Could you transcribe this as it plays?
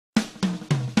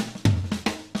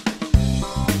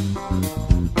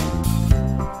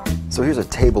So here's a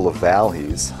table of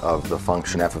values of the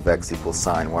function f of x equals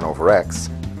sine 1 over x.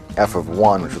 F of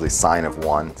 1, which is really sine of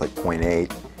 1, it's like 0.8.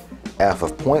 F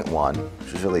of 0.1,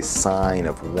 which is really sine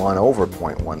of 1 over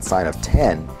 0.1, sine of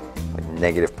 10, like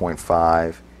negative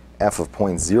 0.5. F of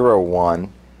 0.01,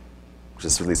 which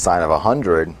is really sine of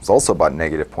 100, is also about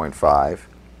negative 0.5.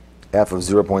 F of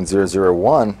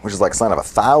 0.001, which is like sine of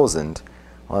 1,000,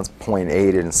 well, that's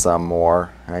 0.8 and some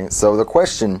more. Right? So the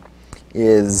question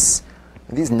is,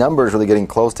 are these numbers really getting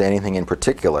close to anything in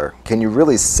particular? Can you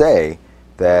really say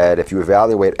that if you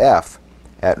evaluate f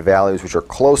at values which are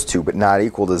close to but not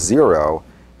equal to 0,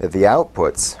 that the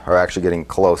outputs are actually getting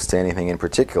close to anything in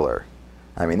particular?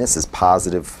 I mean, this is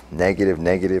positive, negative,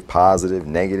 negative, positive,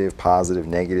 negative, positive,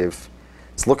 negative.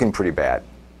 It's looking pretty bad.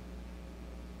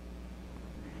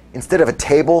 Instead of a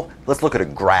table, let's look at a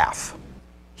graph.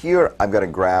 Here I've got a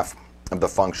graph of the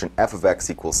function f of x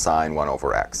equals sine 1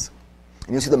 over x.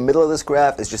 And you see the middle of this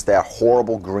graph is just that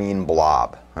horrible green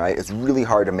blob, right? It's really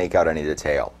hard to make out any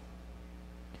detail.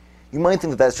 You might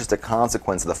think that that's just a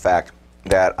consequence of the fact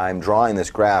that I'm drawing this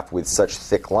graph with such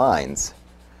thick lines,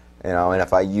 and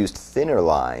if I used thinner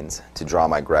lines to draw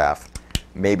my graph,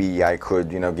 maybe I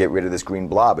could, get rid of this green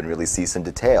blob and really see some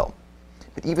detail.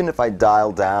 But even if I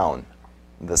dial down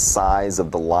the size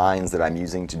of the lines that I'm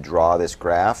using to draw this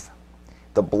graph,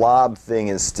 the blob thing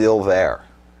is still there,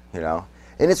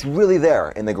 And it's really there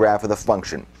in the graph of the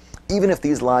function. Even if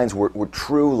these lines were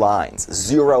true lines,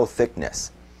 0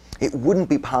 thickness, it wouldn't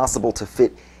be possible to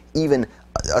fit even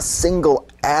a single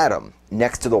atom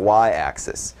next to the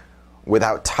y-axis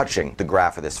without touching the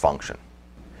graph of this function.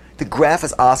 The graph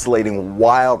is oscillating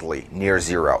wildly near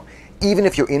 0. Even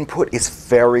if your input is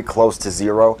very close to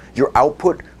 0, your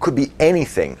output could be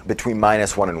anything between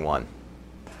 -1 and 1.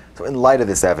 So in light of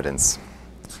this evidence,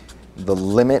 the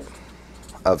limit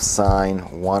of sine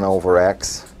 1 over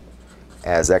x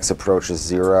as x approaches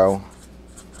 0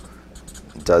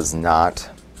 does not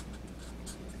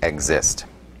exist,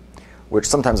 which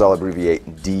sometimes I'll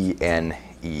abbreviate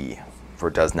DNE for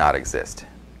does not exist.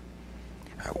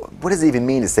 What does it even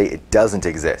mean to say it doesn't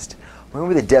exist?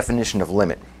 Remember the definition of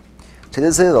limit.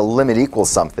 To say the limit equals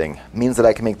something means that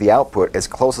I can make the output as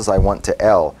close as I want to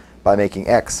L by making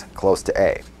x close to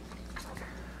A.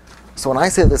 So when I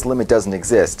say this limit doesn't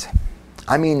exist,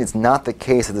 I mean it's not the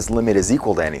case that this limit is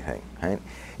equal to anything. Right?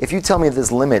 If you tell me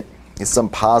this limit is some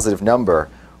positive number,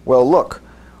 well look,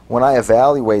 when I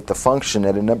evaluate the function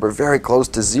at a number very close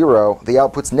to 0, the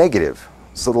output's negative.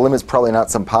 So the limit's probably not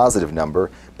some positive number,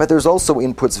 but there's also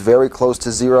inputs very close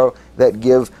to 0 that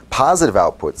give positive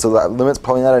outputs. So the limit's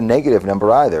probably not a negative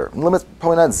number either. And the limit's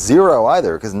probably not 0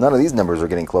 either, because none of these numbers are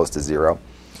getting close to 0.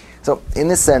 So in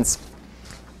this sense,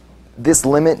 this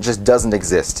limit just doesn't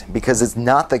exist, because it's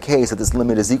not the case that this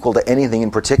limit is equal to anything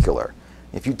in particular.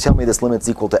 If you tell me this limit's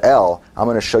equal to L, I'm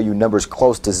going to show you numbers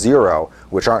close to 0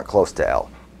 which aren't close to L.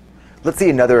 Let's see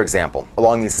another example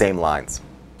along these same lines.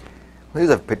 Here's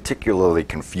a particularly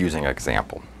confusing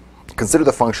example. Consider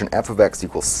the function f of x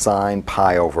equals sine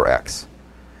pi over x.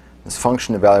 This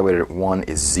function evaluated at 1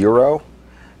 is 0.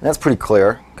 And that's pretty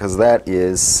clear, because that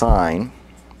is sine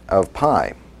of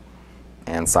pi.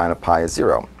 And sine of pi is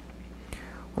 0.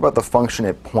 What about the function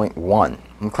at 0.1?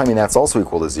 I'm claiming that's also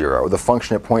equal to 0. The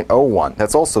function at 0.01,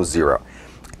 that's also 0.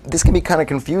 This can be kind of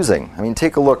confusing. I mean,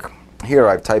 take a look. Here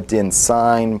I've typed in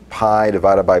sine pi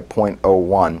divided by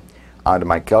 0.01 onto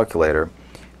my calculator.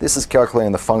 This is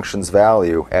calculating the function's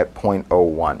value at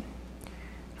 0.01.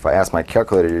 If I ask my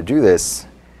calculator to do this,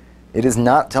 it is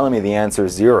not telling me the answer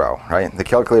is 0, right? The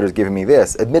calculator is giving me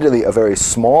this, admittedly a very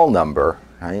small number,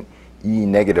 right? E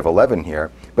negative 11 here,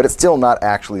 but it's still not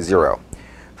actually 0.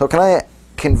 So can I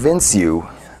convince you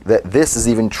that this is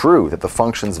even true, that the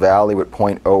function's value at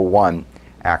 0.01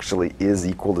 actually is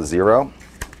equal to 0?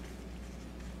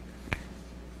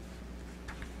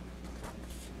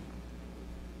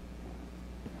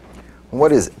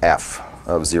 What is f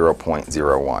of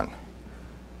 0.01?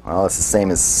 Well, it's the same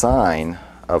as sine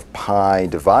of pi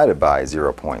divided by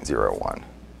 0.01.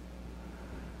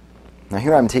 Now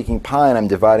here I'm taking pi and I'm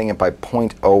dividing it by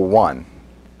 0.01.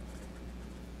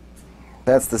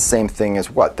 That's the same thing as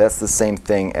what? That's the same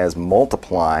thing as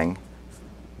multiplying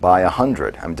by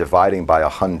 100. I'm dividing by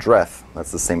 100th.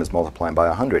 That's the same as multiplying by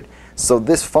 100. So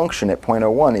this function at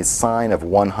 0.01 is sine of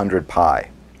 100 pi.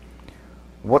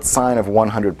 What's sine of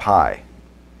 100 pi?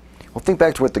 Well, think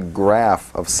back to what the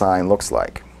graph of sine looks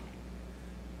like.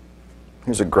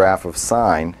 Here's a graph of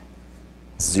sine,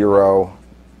 0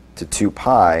 to 2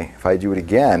 pi. If I do it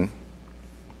again,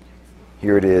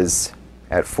 here it is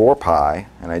at 4 pi,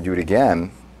 and I do it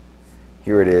again,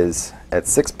 here it is at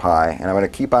 6 pi, and I'm going to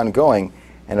keep on going,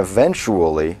 and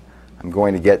eventually I'm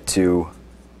going to get to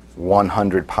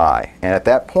 100 pi. And at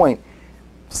that point,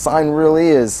 sine really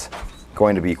is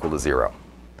going to be equal to 0.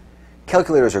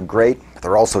 Calculators are great, but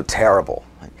they're also terrible.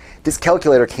 This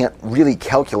calculator can't really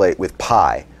calculate with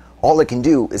pi. All it can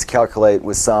do is calculate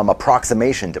with some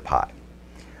approximation to pi.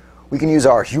 We can use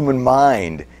our human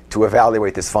mind to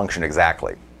evaluate this function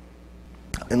exactly.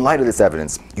 In light of this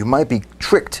evidence, you might be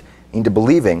tricked into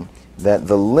believing that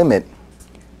the limit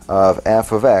of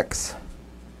f of x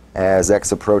as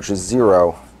x approaches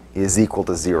 0 is equal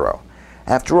to 0.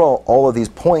 After all of these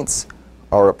points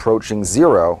are approaching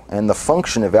 0, and the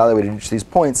function evaluated at each of these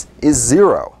points is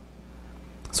 0.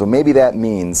 So maybe that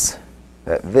means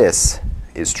that this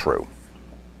is true.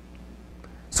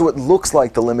 So it looks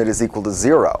like the limit is equal to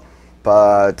 0,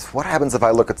 but what happens if I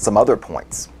look at some other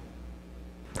points?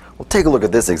 Well, take a look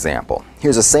at this example.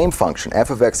 Here's the same function, f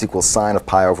of x equals sine of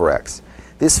pi over x.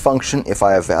 This function, if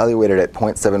I evaluate it at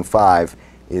 0.75,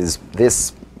 is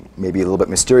this maybe a little bit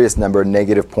mysterious number,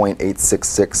 negative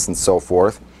 0.866 and so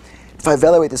forth. If I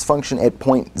evaluate this function at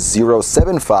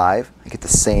 0.075, I get the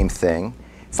same thing.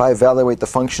 If I evaluate the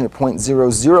function at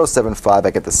 0.0075,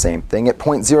 I get the same thing. At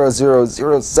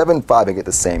 0.00075, I get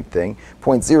the same thing.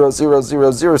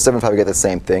 0.00075, I get the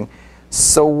same thing.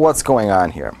 So what's going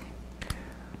on here?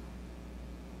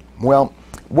 Well,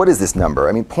 what is this number?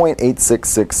 I mean,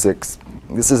 0.8666,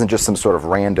 this isn't just some sort of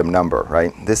random number,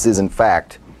 right? This is, in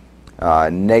fact,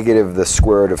 negative the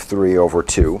square root of 3 over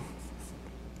 2.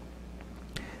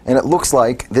 And it looks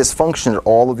like this function at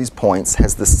all of these points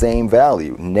has the same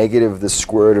value, negative the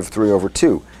square root of 3 over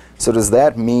 2. So does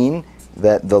that mean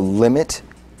that the limit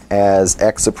as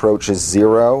x approaches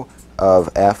 0 of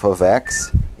f of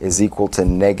x is equal to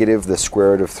negative the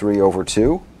square root of 3 over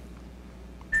 2?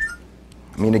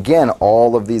 I mean, again,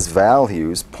 all of these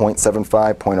values,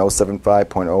 0.75, 0.075,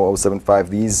 0.0075,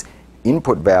 these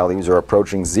input values are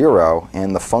approaching 0,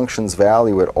 and the function's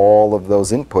value at all of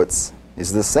those inputs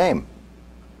is the same.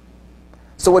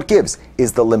 So what gives?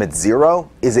 Is the limit 0?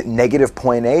 Is it negative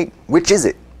 0.8? Which is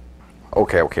it?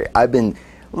 Okay, I've been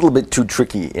a little bit too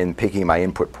tricky in picking my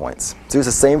input points. So here's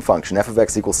the same function, f of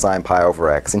x equals sine pi over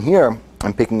x. And here,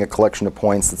 I'm picking a collection of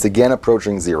points that's again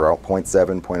approaching 0,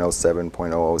 0.7, 0.07,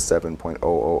 0.007,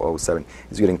 0.0007.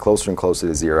 It's getting closer and closer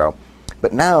to 0.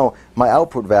 But now, my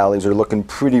output values are looking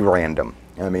pretty random.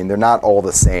 I mean, they're not all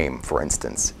the same, for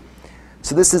instance.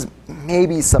 So this is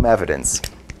maybe some evidence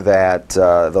that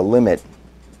the limit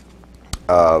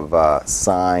of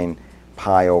sine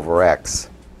pi over x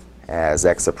as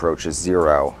x approaches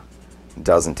 0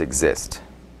 doesn't exist.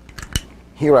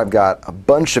 Here I've got a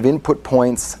bunch of input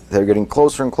points that are getting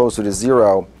closer and closer to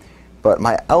 0, but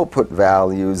my output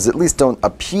values at least don't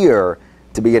appear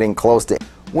to be getting close to.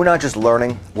 We're not just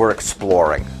learning, we're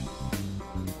exploring.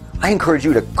 I encourage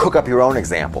you to cook up your own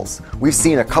examples. We've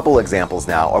seen a couple examples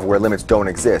now of where limits don't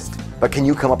exist, but can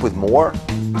you come up with more?